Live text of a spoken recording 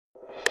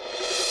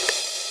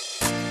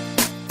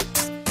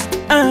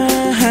What's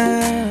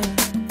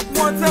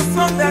a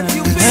song that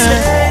you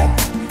feeling?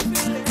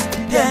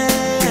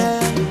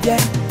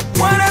 Yeah.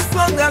 What a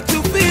song that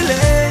you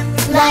feeling?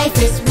 Life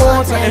is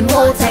water and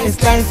water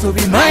is life, so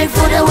be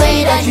mindful the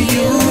way that you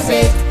use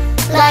it.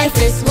 Life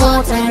is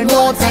water and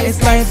water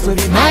is life, so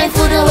be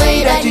mindful the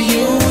way that you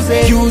use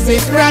it. Use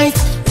it right,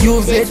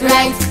 use it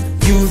right,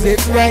 use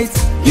it right,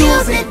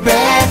 use it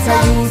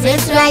better. Use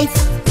it right,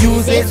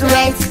 use it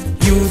right,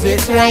 use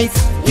it right,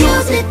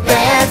 use it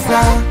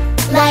better.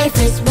 Life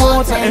is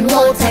water and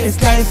water is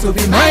life, so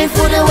be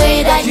mindful the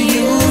way that you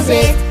use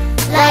it.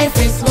 Life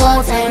is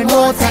water and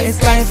water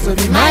is life, so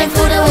be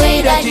mindful the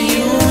way that you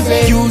use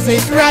it. Use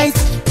it right,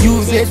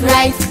 use it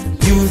right,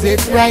 use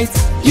it right,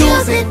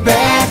 use it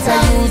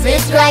better. Use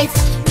it right,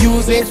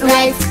 use it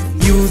right,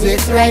 use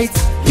it right,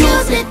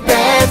 use it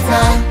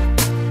better.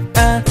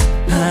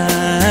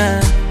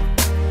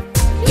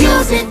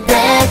 Use it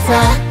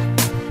better.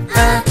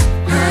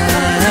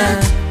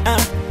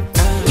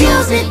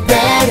 Use it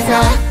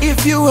better.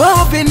 If you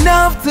have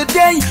enough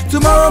today,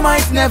 tomorrow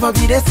might never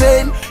be the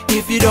same.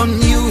 If you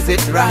don't use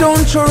it right,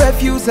 don't throw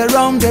refuse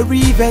around the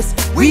rivers.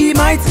 We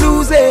might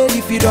lose it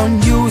if you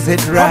don't use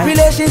it right.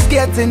 Population's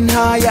getting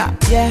higher,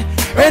 yeah,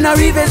 and our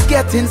rivers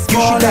getting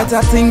smaller. You should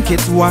better think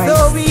it wise.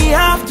 So we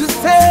have to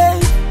say,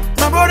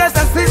 my brothers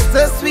and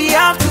sisters, we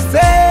have to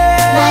say,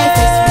 life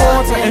is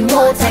water and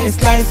water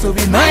is life, so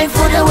be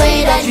mindful the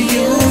way that you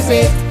use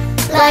it.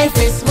 Life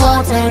is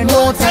water and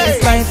water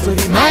is life, so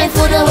be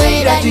mindful the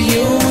way that you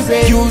use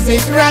it. Use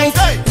it right,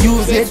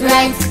 use it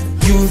right,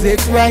 use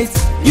it right,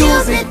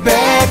 use it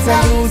better.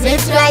 Use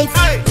it right,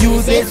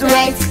 use it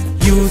right,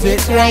 use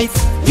it right,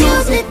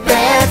 use it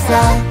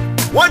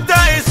better. Water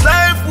is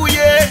life,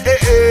 yeah.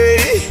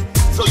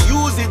 So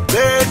use it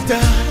better.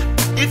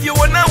 If you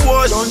wanna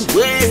wash, don't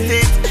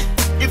waste it.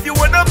 If you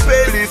wanna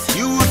pay, please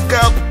use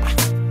cup.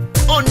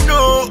 Oh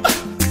no,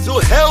 so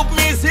help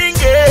me sing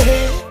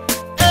it.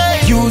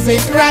 Use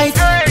it right,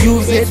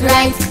 use it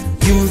right,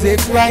 use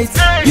it right,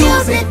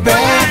 use it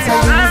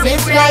better. Use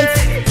it right,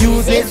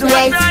 use it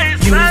right,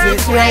 use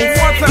it right,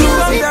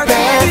 use it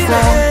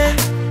better.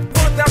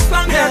 What a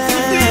song that you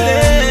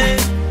feeling?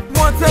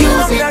 What a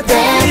song that you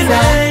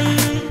feeling?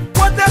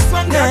 What a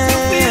song that you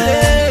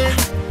feeling?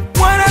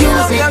 What a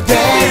song that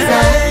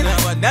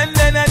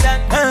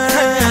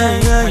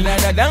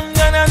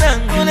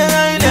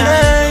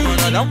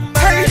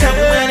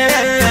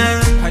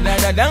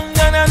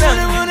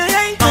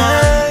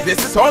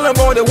This is all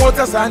about the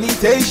water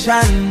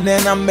sanitation,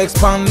 and I'm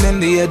expanding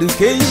the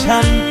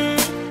education.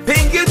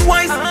 Think it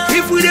wise,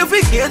 if we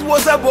defecate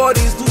water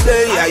bodies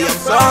today, I am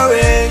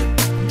sorry.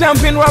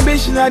 Dumping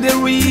rubbish in the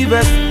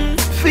rivers,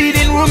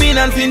 feeding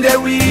ruminants in the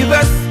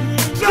rivers,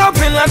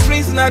 dropping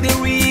latrines in the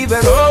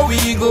rivers. So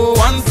we go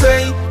one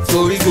say,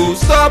 so we go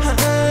stop.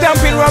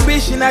 Dumping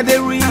rubbish in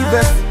the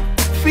rivers,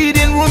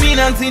 feeding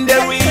ruminants in the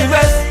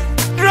rivers,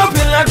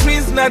 dropping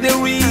latrines in the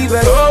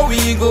rivers. So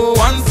we go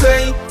one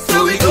say,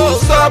 so we go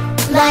stop.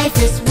 Life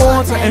is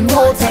water and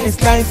water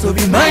is life, so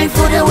be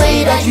mindful the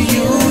way that you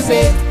use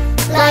it.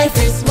 Life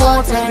is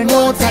water and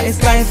water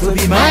is life, so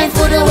be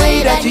mindful the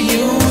way that you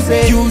use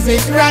it. Use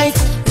it right,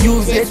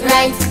 use it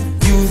right,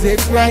 use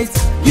it right,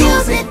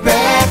 use it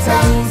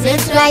better. Use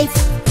it right,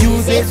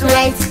 use it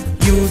right,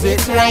 use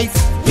it right,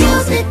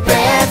 use it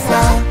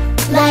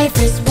better. Life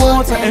is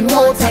water and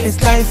water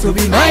is life, so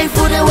be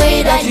mindful the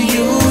way that you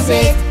use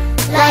it.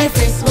 Life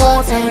is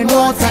water and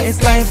water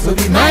is life, so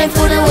be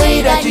mindful the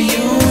way that you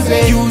use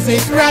it. Use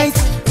it right,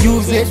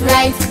 use it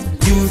right,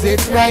 use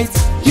it right,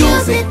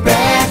 use it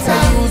better.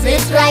 Use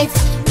it right,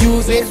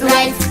 use it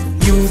right,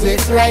 use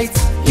it right,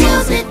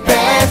 use it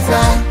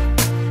better.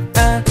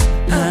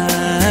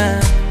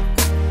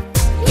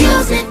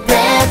 Use it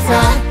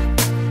better.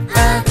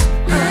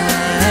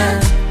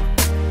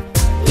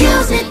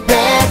 Use it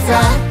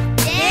better.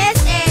 This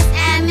is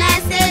a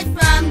message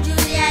from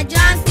Julia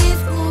Johnson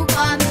School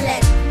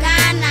Complex,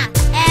 Ghana,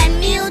 and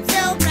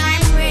Milton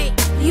Primary,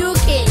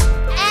 UK.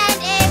 And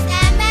it's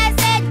a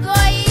message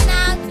going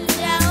out to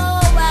the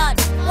whole world.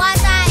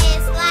 Water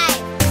is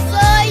life,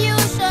 so you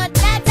should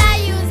better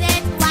use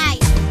it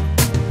wise.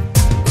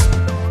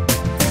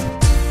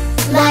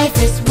 Life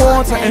is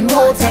water and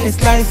water is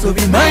life, so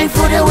be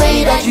mindful the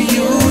way that you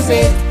use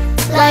it.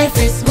 Life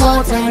is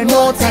water and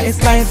water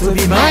is life, so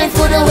be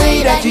mindful the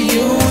way that you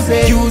use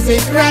it. Use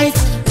it right,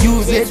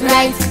 use it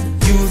right,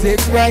 use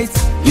it right,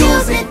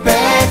 use it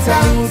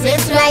better. Use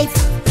it right,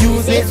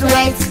 use it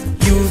right,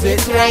 use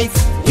it right,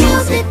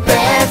 use it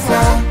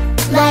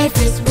better. Life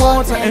is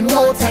water and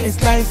water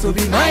is life, so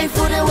be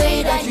mindful the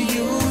way that you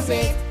use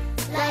it.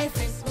 Life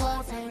is